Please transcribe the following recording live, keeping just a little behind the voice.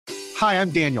Hi,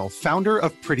 I'm Daniel, founder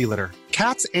of Pretty Litter.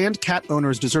 Cats and cat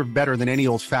owners deserve better than any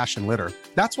old-fashioned litter.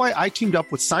 That's why I teamed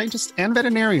up with scientists and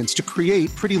veterinarians to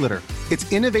create Pretty Litter.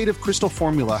 Its innovative crystal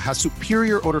formula has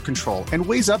superior odor control and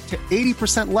weighs up to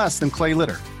 80% less than clay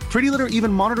litter. Pretty Litter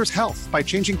even monitors health by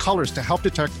changing colors to help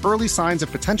detect early signs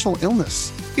of potential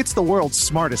illness. It's the world's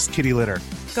smartest kitty litter.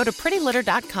 Go to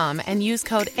prettylitter.com and use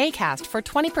code ACAST for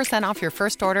 20% off your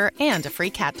first order and a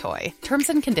free cat toy. Terms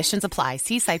and conditions apply.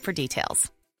 See site for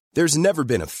details. There's never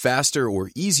been a faster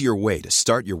or easier way to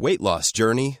start your weight loss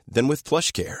journey than with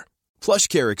PlushCare.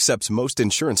 PlushCare accepts most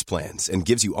insurance plans and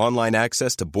gives you online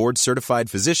access to board-certified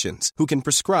physicians who can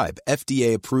prescribe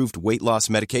FDA-approved weight loss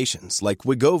medications like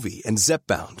Wegovy and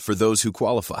Zepbound for those who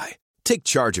qualify. Take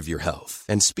charge of your health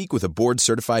and speak with a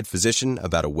board-certified physician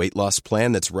about a weight loss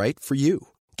plan that's right for you.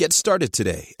 Get started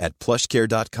today at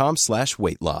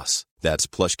plushcare.com/weight loss. That's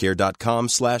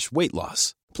plushcare.com/weight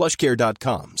loss.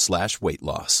 plushcare.com/weight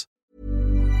loss.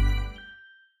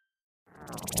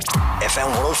 FM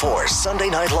 104 Sunday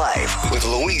Night Live with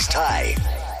Louise Ty.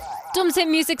 Dumb's Hit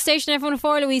Music Station,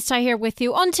 F104, Louise Ty here with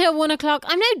you until 1 o'clock.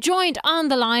 I'm now joined on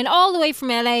the line all the way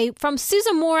from LA from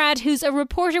Susan Morad, who's a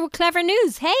reporter with Clever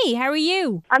News. Hey, how are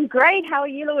you? I'm great. How are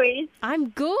you, Louise? I'm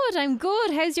good.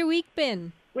 How's your week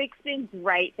been? Week's been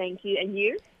great, thank you. And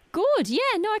you? Good,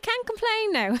 yeah. No, I can't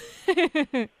complain now.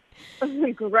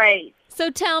 Great. So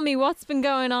tell me, what's been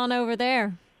going on over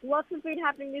there? Lots has been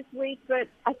happening this week, but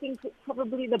I think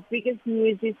probably the biggest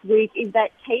news this week is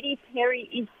that Katy Perry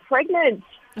is pregnant.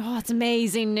 Oh, it's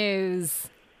amazing news.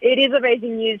 It is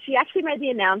amazing news. She actually made the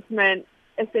announcement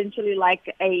essentially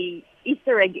like a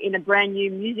Easter egg in a brand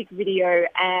new music video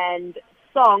and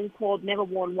song called Never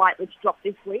Worn White, which dropped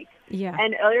this week. Yeah.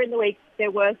 And earlier in the week,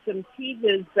 there were some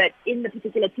teasers, but in the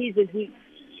particular teasers, it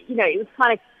was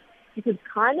kind of, you could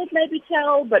kind of maybe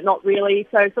tell, but not really.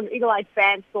 So some eagle-eyed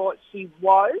fans thought she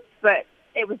was, but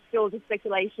it was still just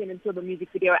speculation until the music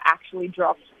video actually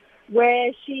dropped,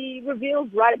 where she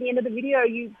reveals right at the end of the video,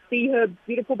 you see her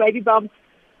beautiful baby bump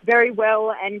very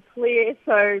well and clear.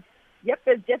 So, yep,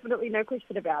 there's definitely no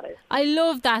question about it. I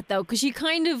love that, though, because she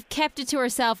kind of kept it to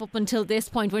herself up until this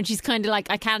point when she's kind of like,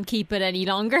 I can't keep it any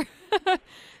longer.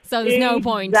 So there's no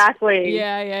point. Exactly.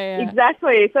 Yeah.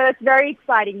 Exactly. So it's very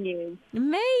exciting news.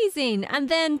 Amazing. And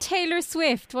then Taylor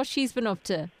Swift, what she's been up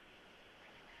to?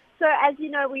 So as you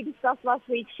know, we discussed last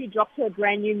week, she dropped her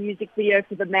brand new music video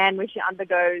for The Man, where she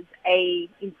undergoes a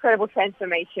incredible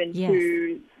transformation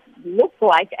to look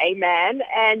like a man.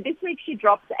 And this week she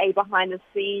dropped a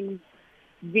behind-the-scenes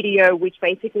video, which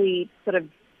basically sort of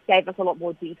gave us a lot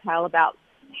more detail about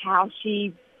how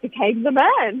she became the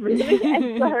man, really.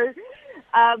 And so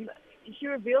she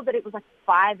revealed that it was like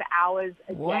 5 hours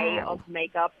a day of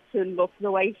makeup to look the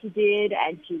way she did,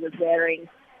 and she was wearing,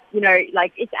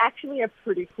 it's actually a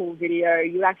pretty cool video.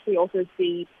 You actually also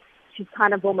see she's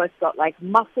kind of almost got like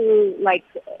muscle, like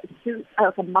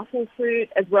a muscle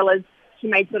suit, as well as she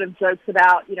made sort of jokes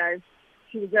about,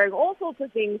 she was wearing all sorts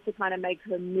of things to kind of make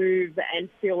her move and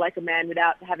feel like a man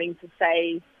without having to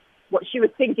say what she was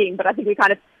thinking. But I think we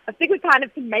kind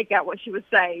of can make out what she was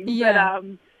saying. Yeah.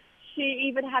 But she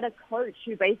even had a coach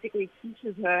who basically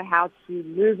teaches her how to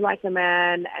move like a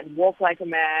man and walk like a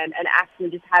man and actually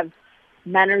just have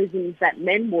mannerisms that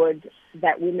men would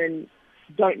that women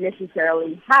don't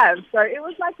necessarily have. So it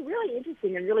was like really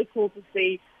interesting and really cool to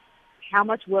see how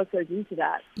much work goes into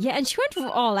that. Yeah, and she went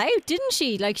all out, didn't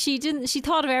she? Like she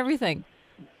thought of everything.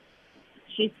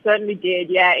 She certainly did,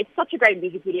 yeah. It's such a great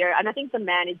music video, and I think The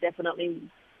Man is definitely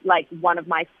like one of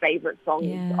my favorite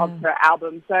songs of her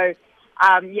album. So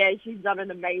she's done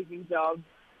an amazing job.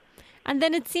 And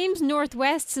then it seems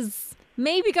Northwest has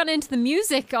maybe gone into the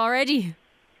music already.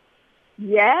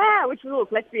 Yeah, which,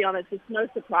 look, let's be honest, it's no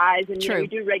surprise. And True. We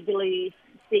do regularly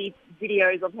see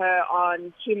videos of her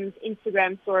on Kim's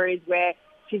Instagram stories where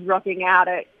she's rocking out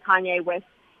at Kanye West's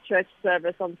church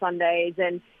service on Sundays.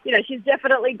 And, she's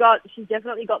definitely got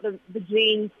the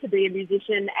genes to be a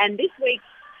musician. And this week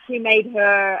she made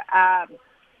her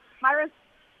Paris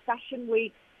Fashion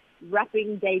Week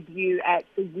rapping debut at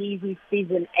the Yeezy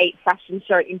Season 8 fashion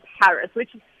show in Paris, which,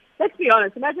 let's be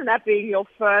honest, imagine that being your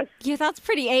first... Yeah, that's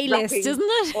pretty A-list, isn't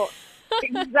it?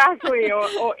 Exactly,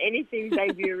 or anything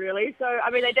debut, really. So, I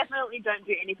mean, they definitely don't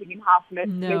do anything in half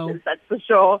measures, that's for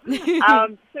sure.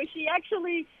 So she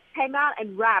actually came out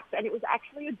and rapped, and it was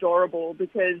actually adorable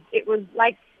because it was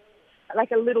like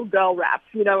a little girl rap.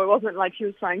 It wasn't like she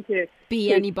was trying to...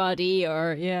 Be anybody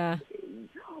or, yeah...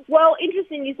 Well,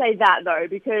 interesting you say that, though,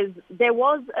 because there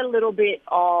was a little bit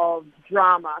of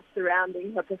drama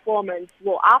surrounding her performance.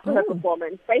 Well, after her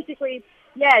performance, basically,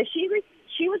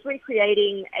 she was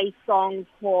recreating a song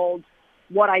called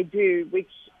What I Do, which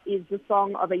is the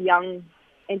song of a young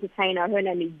entertainer. Her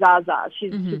name is Zaza.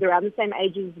 She's around the same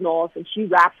age as North, and she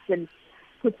raps and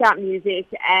puts out music,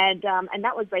 and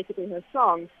that was basically her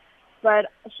song. But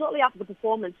shortly after the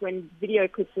performance, when video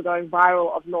clips were going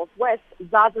viral of North West,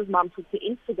 Zaza's mum took to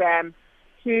Instagram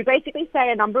to basically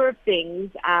say a number of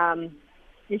things. And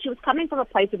she was coming from a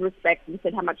place of respect and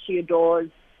said how much she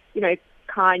adores,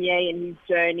 Kanye and his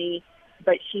journey.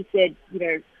 But she said,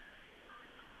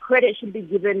 credit should be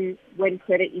given when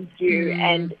credit is due.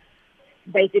 And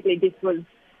basically this was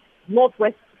North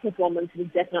West's performance was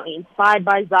definitely inspired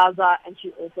by Zaza, and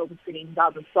she also was singing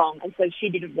Zaza's song. And so she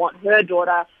didn't want her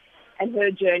daughter and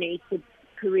her journey to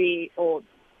career or,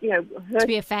 her, to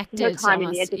be affected. Her time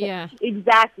almost. in the entertainment. Yeah.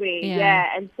 Exactly,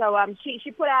 yeah. And so she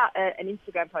put out an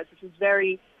Instagram post, which was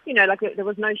very, there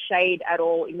was no shade at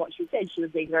all in what she said. She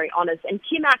was being very honest. And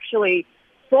Kim actually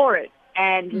saw it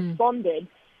and responded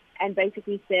and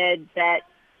basically said that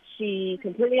she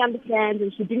completely understands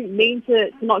and she didn't mean to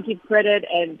not give credit,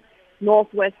 and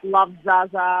North West loves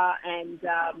Zaza, and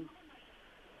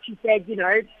she said,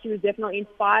 she was definitely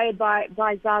inspired by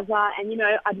Zaza, and,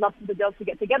 I'd love for the girls to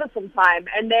get together sometime.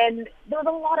 And then there was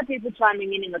a lot of people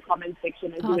chiming in the comments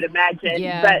section, as you would imagine.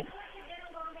 Yeah.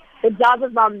 But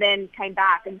Zaza's mum then came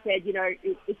back and said,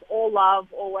 it's all love,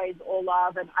 always all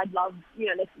love, and I'd love,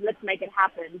 let's make it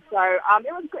happen. So it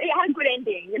had a good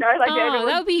ending,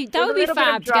 that would be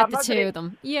fab to get the two of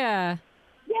them. Yeah.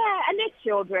 Yeah, and they're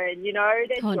children, they're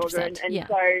children. And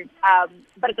so,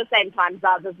 but at the same time,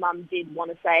 Zaza's mum did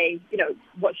want to say,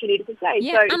 what she needed to say.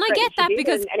 Yeah, so, and I get that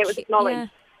because... And it was acknowledged. Yeah,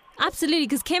 absolutely,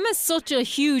 because Kim has such a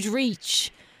huge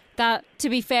reach that, to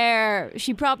be fair,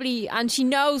 she probably... And she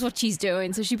knows what she's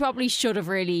doing, so she probably should have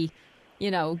really,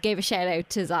 gave a shout out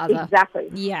to Zaza. Exactly.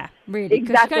 Yeah, really.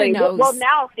 Exactly. She knows. Well,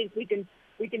 now I think we can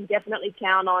definitely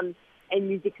count on a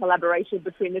music collaboration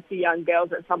between the two young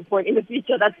girls at some point in the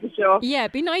future, that's for sure. Yeah,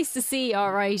 it'd be nice to see,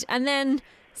 all right. And then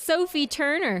Sophie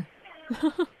Turner.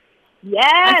 Yeah,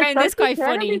 I found Sophie this quite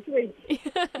Turner funny. This week.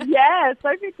 Yeah,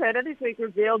 Sophie Turner this week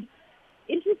revealed,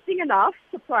 interesting enough,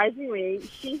 surprisingly,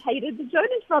 she hated the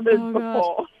Jonas Brothers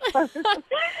before.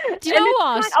 Do you know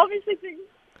what? Obviously,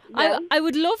 yeah. I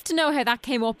would love to know how that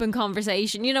came up in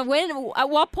conversation. At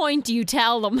what point do you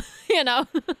tell them?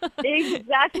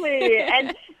 Exactly,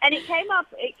 and it came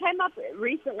up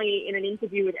recently in an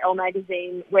interview with Elle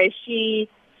magazine where she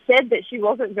said that she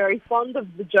wasn't very fond of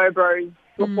the Joe Bros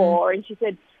before, and she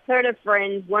said her and her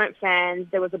friends weren't fans.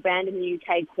 There was a band in the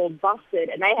UK called Busted,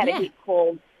 and they had a hit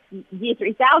called Year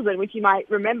 3000, which you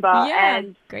might remember. Yeah,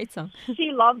 and great song.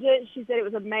 She loved it. She said it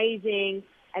was amazing.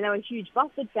 And they were huge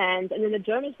Busted fans. And then the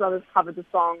Jonas Brothers covered the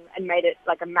song and made it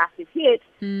like a massive hit.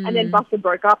 And then Busted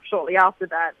broke up shortly after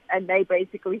that. And they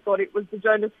basically thought it was the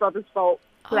Jonas Brothers' fault.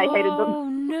 So they hated them. Oh,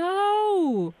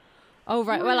 no. Oh,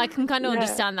 right. Well, I can kind of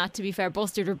understand that, to be fair.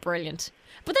 Busted were brilliant.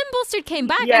 But then Busted came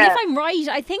back. Yeah. And if I'm right,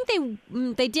 I think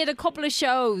they did a couple of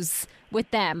shows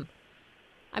with them.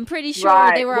 I'm pretty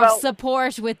sure they were of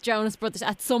support with Jonas Brothers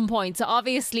at some point. So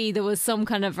obviously there was some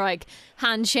kind of like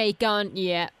handshake on,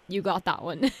 yeah, you got that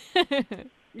one.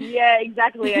 Yeah,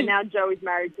 exactly. And now Joe is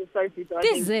married to Sophie. So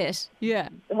this is it. Yeah.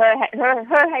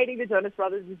 Her hating the Jonas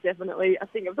Brothers is definitely a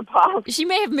thing of the past. She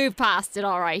may have moved past it,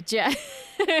 all right, yeah.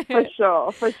 For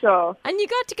sure. And you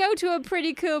got to go to a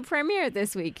pretty cool premiere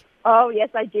this week. Oh, yes,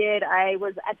 I did. I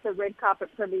was at the red carpet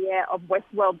premiere of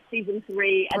Westworld Season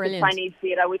 3 at the Chinese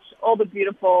Theatre, which all the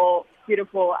beautiful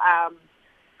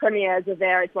premieres are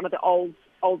there. It's one of the old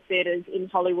theatres in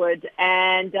Hollywood.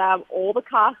 And all the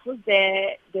cast was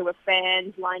there. There were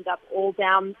fans lined up all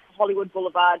down Hollywood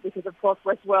Boulevard because, of course,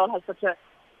 Westworld has such a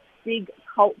big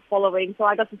cult following. So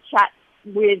I got to chat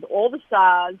with all the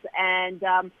stars and...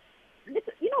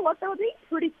 you know what? They were being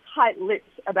pretty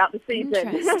tight-lipped about the season.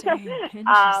 Interesting.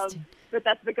 But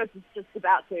that's because it's just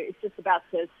about to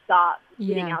start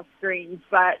hitting our screens.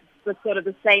 But sort of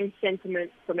the same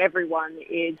sentiment from everyone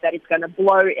is that it's going to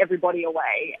blow everybody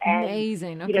away. And,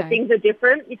 amazing. Okay. Things are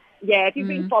different. If you've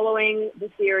been following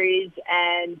the series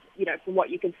and, from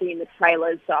what you can see in the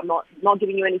trailers, so I'm not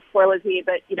giving you any spoilers here,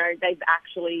 but, they've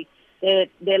actually,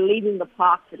 they're leaving the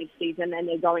park for this season and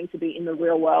they're going to be in the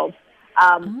real world.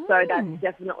 So that's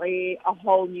definitely a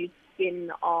whole new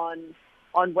spin on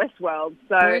Westworld.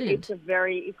 So It's a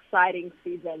very exciting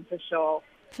season for sure.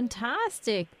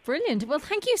 Fantastic. Brilliant. Well,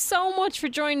 thank you so much for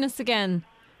joining us again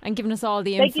and giving us all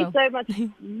the info. Thank you so much.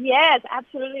 Yes,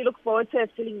 absolutely. Look forward to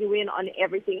filling you in on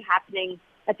everything happening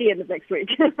at the end of next week.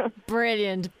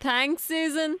 Brilliant. Thanks,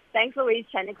 Susan. Thanks, Louise.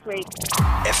 Chat next week.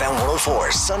 FM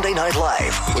 104 Sunday Night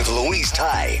Live with Louise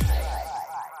Ty.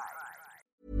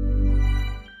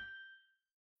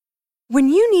 When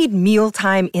you need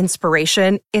mealtime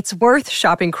inspiration, it's worth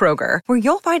shopping Kroger, where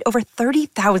you'll find over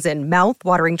 30,000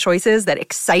 mouth-watering choices that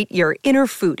excite your inner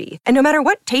foodie. And no matter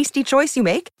what tasty choice you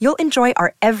make, you'll enjoy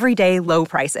our everyday low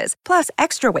prices, plus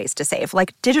extra ways to save,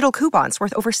 like digital coupons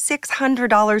worth over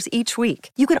 $600 each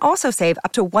week. You can also save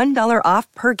up to $1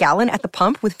 off per gallon at the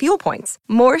pump with fuel points.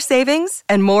 More savings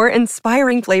and more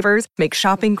inspiring flavors make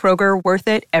shopping Kroger worth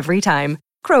it every time.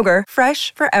 Kroger,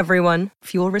 fresh for everyone.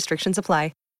 Fuel restrictions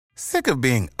apply. Sick of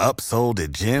being upsold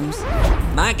at gyms?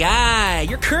 My guy,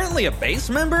 you're currently a base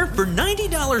member? For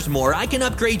 $90 more, I can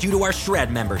upgrade you to our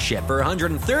Shred membership. For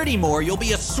 $130 more, you'll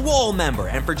be a Swole member.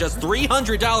 And for just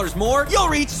 $300 more, you'll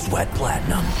reach Sweat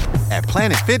Platinum. At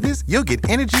Planet Fitness, you'll get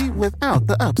energy without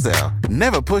the upsell.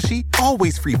 Never pushy,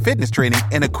 always free fitness training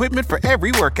and equipment for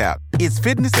every workout. It's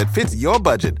fitness that fits your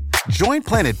budget. Join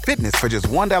Planet Fitness for just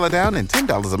 $1 down and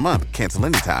 $10 a month. Cancel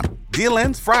anytime. Deal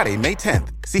ends Friday, May 10th.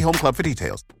 See Home Club for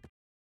details.